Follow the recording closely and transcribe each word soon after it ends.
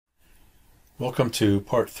Welcome to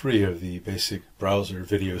part 3 of the basic browser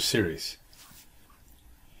video series.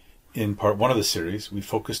 In part 1 of the series, we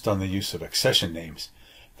focused on the use of accession names,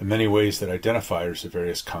 the many ways that identifiers of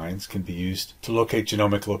various kinds can be used to locate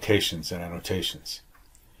genomic locations and annotations.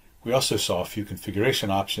 We also saw a few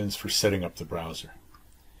configuration options for setting up the browser.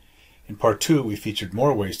 In part 2, we featured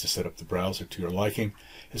more ways to set up the browser to your liking,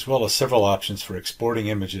 as well as several options for exporting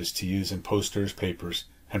images to use in posters, papers,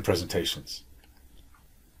 and presentations.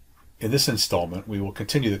 In this installment, we will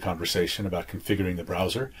continue the conversation about configuring the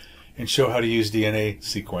browser and show how to use DNA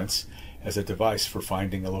sequence as a device for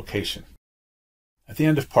finding a location. At the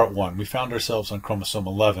end of part 1, we found ourselves on chromosome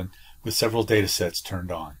 11 with several data sets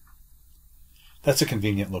turned on. That's a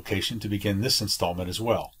convenient location to begin this installment as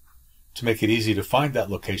well. To make it easy to find that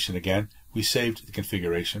location again, we saved the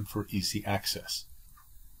configuration for easy access.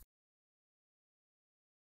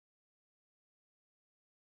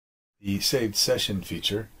 The Saved Session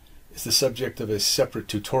feature is the subject of a separate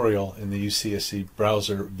tutorial in the UCSC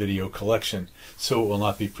browser video collection, so it will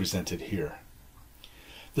not be presented here.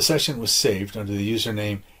 The session was saved under the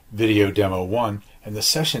username VideoDemo1 and the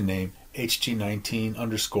session name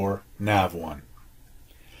HG19_nav1.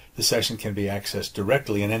 The session can be accessed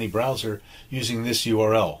directly in any browser using this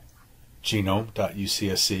URL,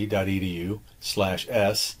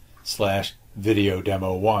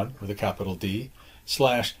 genome.ucsc.edu/s/videodemo1 with a capital D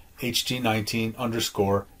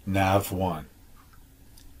 /HG19_nav1.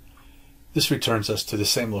 This returns us to the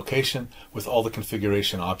same location with all the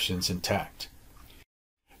configuration options intact.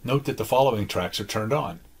 Note that the following tracks are turned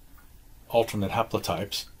on: alternate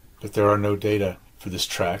haplotypes, but there are no data for this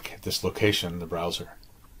track at this location in the browser;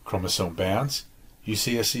 chromosome bands,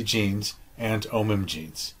 UCSC genes, and OMIM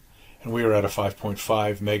genes, and we are at a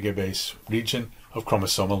 5.5 megabase region of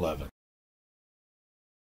chromosome 11.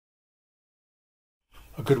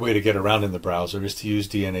 A good way to get around in the browser is to use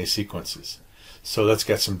DNA sequences. So let's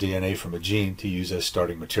get some DNA from a gene to use as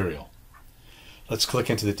starting material. Let's click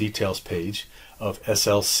into the details page of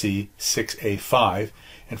SLC6A5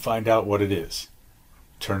 and find out what it is.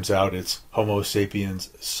 Turns out it's Homo sapiens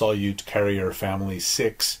solute carrier family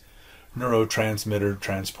 6, neurotransmitter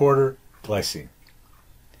transporter, glycine.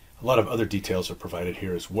 A lot of other details are provided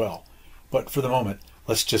here as well, but for the moment,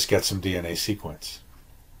 let's just get some DNA sequence.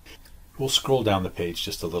 We'll scroll down the page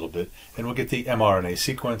just a little bit and we'll get the mRNA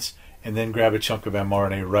sequence and then grab a chunk of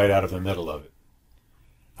mRNA right out of the middle of it.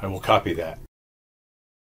 I will copy that.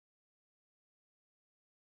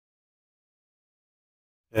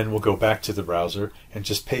 Then we'll go back to the browser and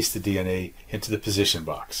just paste the DNA into the position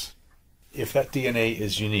box. If that DNA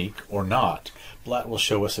is unique or not, BLAT will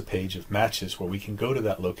show us a page of matches where we can go to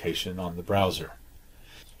that location on the browser.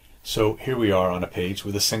 So here we are on a page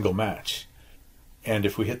with a single match. And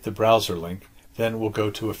if we hit the browser link, then we'll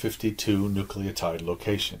go to a 52 nucleotide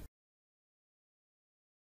location.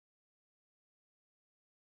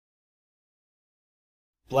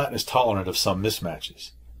 BLAT is tolerant of some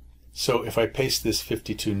mismatches. So if I paste this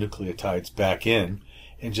 52 nucleotides back in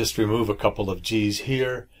and just remove a couple of G's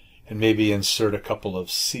here and maybe insert a couple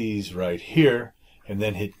of C's right here and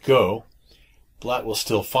then hit go, BLAT will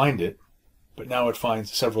still find it, but now it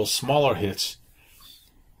finds several smaller hits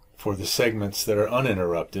for the segments that are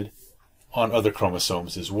uninterrupted on other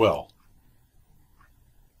chromosomes as well.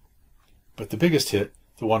 But the biggest hit,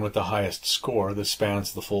 the one with the highest score that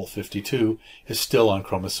spans the full 52, is still on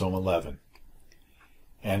chromosome 11.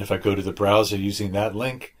 And if I go to the browser using that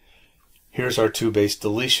link, here's our 2 base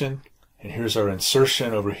deletion, and here's our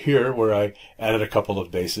insertion over here where I added a couple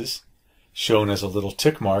of bases, shown as a little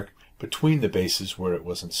tick mark between the bases where it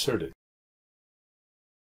was inserted.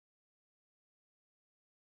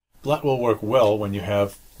 BLAT will work well when you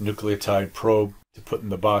have nucleotide probe to put in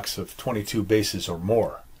the box of 22 bases or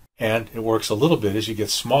more. And it works a little bit as you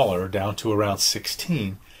get smaller, down to around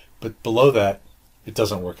 16, but below that, it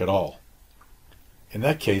doesn't work at all. In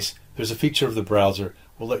that case, there's a feature of the browser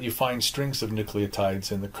will let you find strings of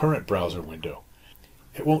nucleotides in the current browser window.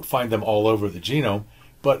 It won't find them all over the genome,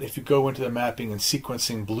 but if you go into the mapping and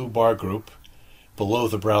sequencing blue bar group below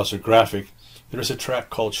the browser graphic, there is a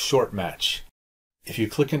track called Short Match. If you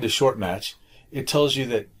click into Short Match, it tells you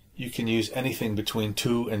that you can use anything between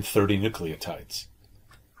 2 and 30 nucleotides.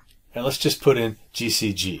 And let's just put in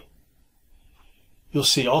GCG. You'll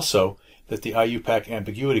see also that the IUPAC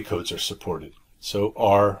ambiguity codes are supported. So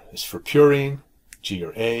R is for purine, G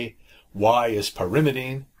or A, Y is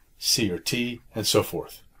pyrimidine, C or T, and so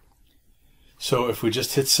forth. So if we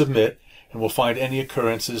just hit submit, and we'll find any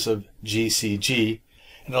occurrences of GCG,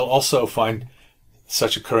 and it'll also find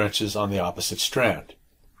such occurrences on the opposite strand.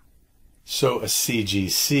 So a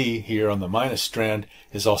CGC here on the minus strand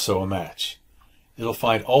is also a match. It'll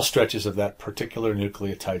find all stretches of that particular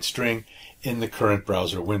nucleotide string in the current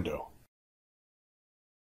browser window.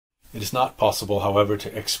 It is not possible, however,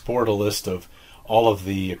 to export a list of all of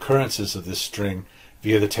the occurrences of this string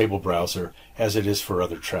via the table browser as it is for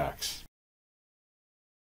other tracks.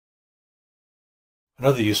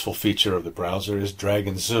 Another useful feature of the browser is drag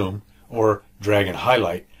and zoom, or drag and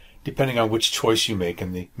highlight, depending on which choice you make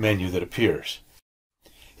in the menu that appears.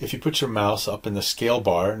 If you put your mouse up in the scale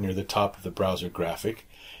bar near the top of the browser graphic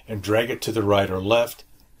and drag it to the right or left,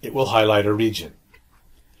 it will highlight a region.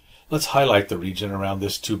 Let's highlight the region around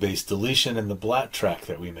this 2-base deletion in the BLAT track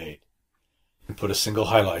that we made. And put a single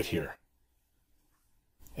highlight here.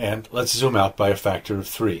 And let's zoom out by a factor of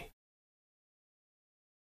 3.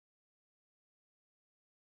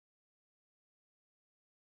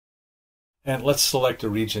 And let's select a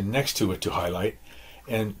region next to it to highlight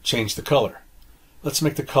and change the color. Let's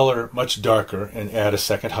make the color much darker and add a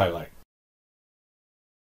second highlight.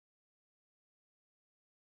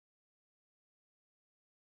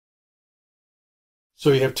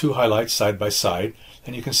 So you have two highlights side by side,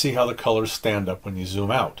 and you can see how the colors stand up when you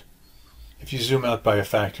zoom out. If you zoom out by a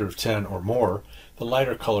factor of 10 or more, the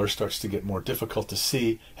lighter color starts to get more difficult to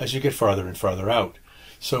see as you get farther and farther out.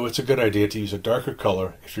 So it's a good idea to use a darker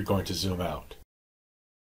color if you're going to zoom out.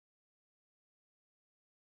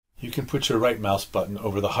 You can put your right mouse button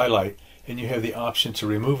over the highlight, and you have the option to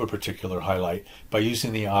remove a particular highlight by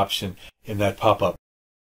using the option in that pop-up.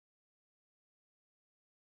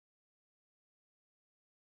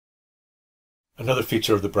 Another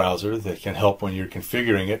feature of the browser that can help when you're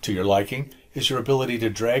configuring it to your liking is your ability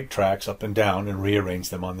to drag tracks up and down and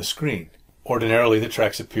rearrange them on the screen. Ordinarily, the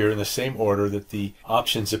tracks appear in the same order that the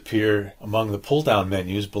options appear among the pull-down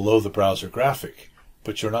menus below the browser graphic,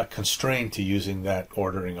 but you're not constrained to using that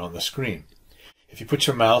ordering on the screen. If you put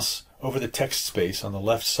your mouse over the text space on the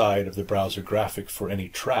left side of the browser graphic for any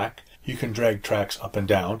track, you can drag tracks up and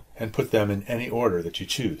down and put them in any order that you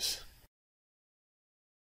choose.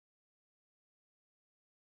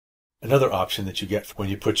 Another option that you get when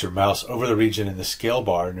you put your mouse over the region in the scale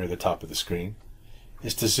bar near the top of the screen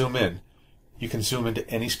is to zoom in. You can zoom into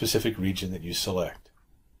any specific region that you select.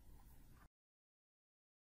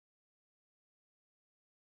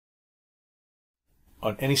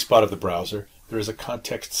 On any spot of the browser, there is a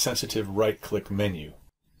context-sensitive right-click menu.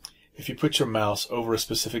 If you put your mouse over a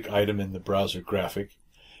specific item in the browser graphic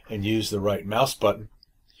and use the right mouse button,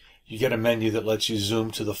 you get a menu that lets you zoom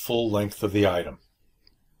to the full length of the item.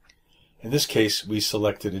 In this case, we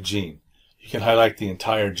selected a gene. You can highlight the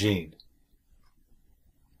entire gene.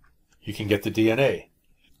 You can get the DNA.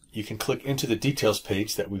 You can click into the details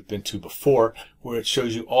page that we've been to before, where it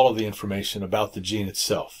shows you all of the information about the gene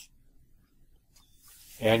itself.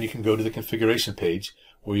 And you can go to the configuration page,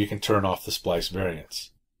 where you can turn off the splice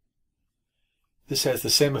variants. This has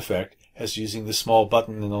the same effect as using the small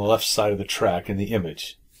button on the left side of the track in the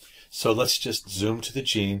image. So let's just zoom to the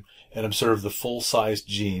gene and observe the full-sized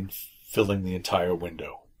gene filling the entire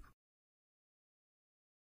window.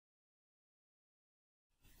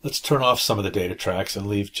 Let's turn off some of the data tracks and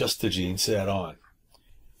leave just the genes add on.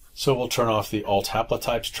 So we'll turn off the alt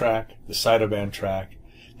haplotypes track, the cytoband track,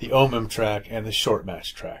 the OMIM track, and the short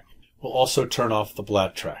match track. We'll also turn off the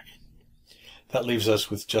BLAT track. That leaves us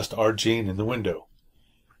with just our gene in the window.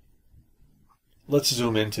 Let's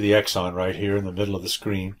zoom into the exon right here in the middle of the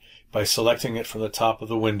screen by selecting it from the top of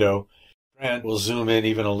the window, and we'll zoom in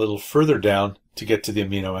even a little further down to get to the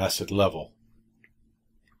amino acid level.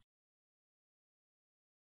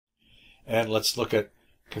 And let's look at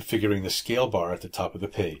configuring the scale bar at the top of the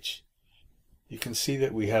page. You can see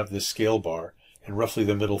that we have this scale bar in roughly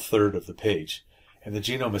the middle third of the page, and the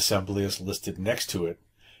genome assembly is listed next to it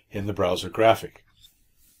in the browser graphic,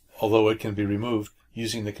 although it can be removed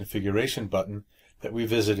using the configuration button that we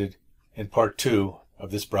visited in part 2 of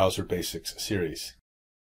this Browser Basics series.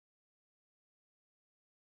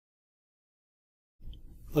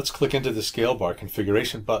 Let's click into the scale bar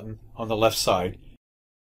configuration button on the left side,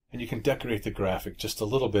 and you can decorate the graphic just a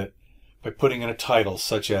little bit by putting in a title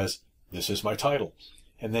such as, "This is my title,"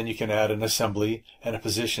 and then you can add an assembly and a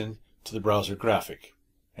position to the browser graphic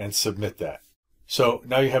and submit that. So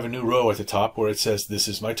now you have a new row at the top where it says, "This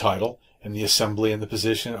is my title," and the assembly and the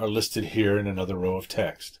position are listed here in another row of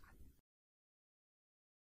text.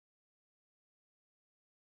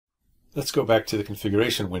 Let's go back to the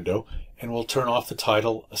configuration window, and we'll turn off the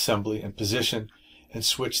title, assembly, and position, and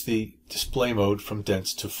switch the display mode from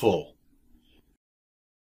dense to full.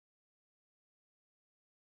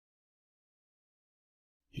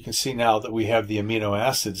 You can see now that we have the amino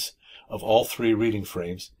acids of all 3 reading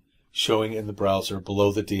frames showing in the browser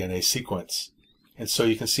below the DNA sequence. And so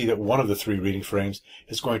you can see that one of the three reading frames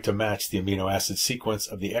is going to match the amino acid sequence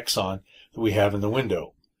of the exon that we have in the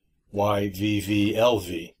window,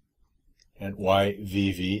 YVVLV and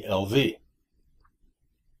YVVLV.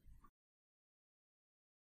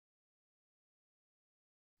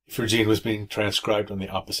 If your gene was being transcribed on the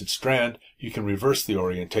opposite strand, you can reverse the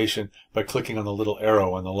orientation by clicking on the little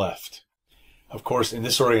arrow on the left. Of course, in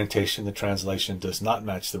this orientation, the translation does not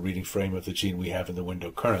match the reading frame of the gene we have in the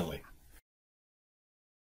window currently.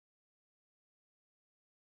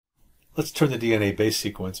 Let's turn the DNA base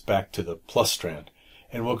sequence back to the plus strand,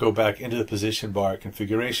 and we'll go back into the position bar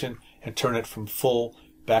configuration and turn it from full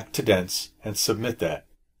back to dense and submit that.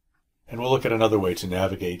 And we'll look at another way to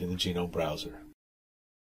navigate in the genome browser.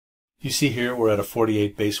 You see here we're at a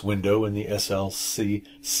 48 base window in the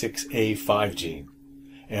SLC6A5 gene.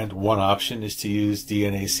 And one option is to use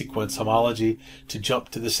DNA sequence homology to jump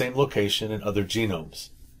to the same location in other genomes.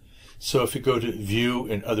 So if you go to View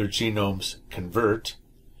in Other Genomes, Convert,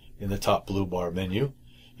 in the top blue bar menu,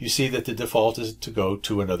 you see that the default is to go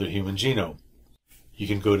to another human genome. You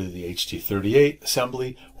can go to the HG38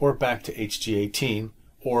 assembly or back to HG18,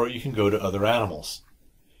 or you can go to other animals.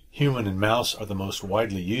 Human and mouse are the most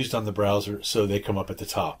widely used on the browser, so they come up at the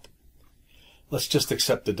top. Let's just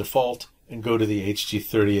accept the default and go to the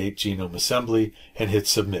HG38 genome assembly and hit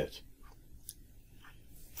Submit.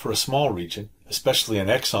 For a small region, especially an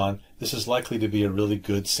exon, this is likely to be a really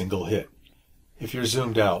good single hit. If you're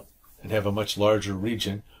zoomed out and have a much larger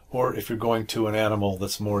region, or if you're going to an animal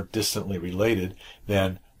that's more distantly related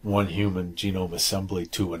than one human genome assembly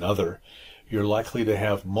to another, you're likely to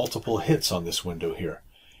have multiple hits on this window here,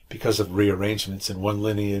 because of rearrangements in one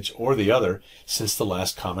lineage or the other since the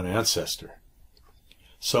last common ancestor.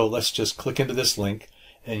 So let's just click into this link,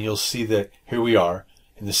 and you'll see that here we are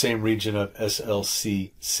in the same region of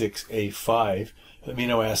SLC6A5.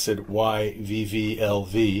 Amino acid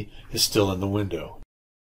YVVLV is still in the window.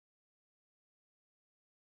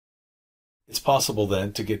 It's possible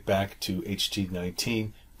then to get back to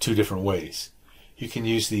HG19 two different ways. You can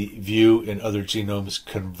use the View in Other Genomes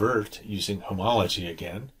Convert using homology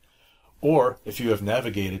again, or if you have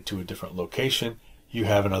navigated to a different location, you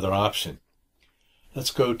have another option.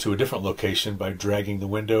 Let's go to a different location by dragging the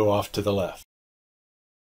window off to the left.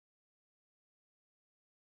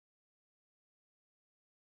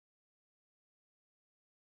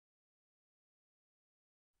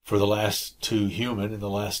 For the last two human and the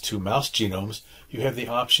last two mouse genomes, you have the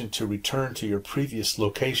option to return to your previous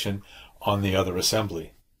location on the other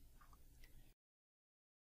assembly.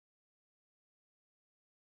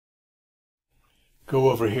 Go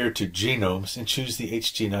over here to Genomes and choose the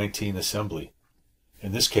HG19 assembly.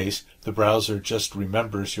 In this case, the browser just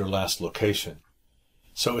remembers your last location.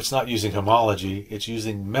 So it's not using homology, it's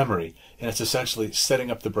using memory, and it's essentially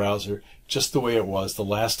setting up the browser just the way it was the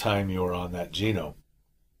last time you were on that genome.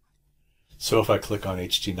 So if I click on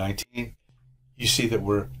HG19, you see that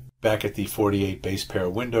we're back at the 48 base pair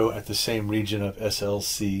window at the same region of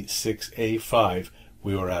SLC6A5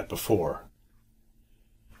 we were at before.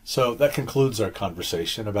 So that concludes our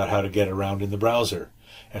conversation about how to get around in the browser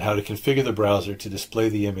and how to configure the browser to display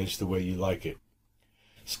the image the way you like it.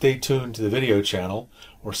 Stay tuned to the video channel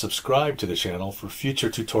or subscribe to the channel for future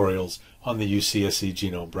tutorials on the UCSC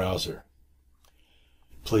Genome browser.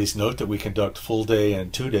 Please note that we conduct full-day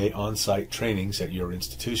and two-day on-site trainings at your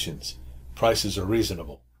institutions. Prices are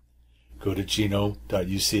reasonable. Go to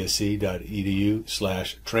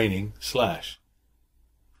genome.ucsc.edu/training/.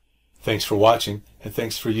 Thanks for watching, and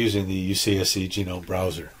thanks for using the UCSC Genome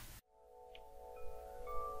browser.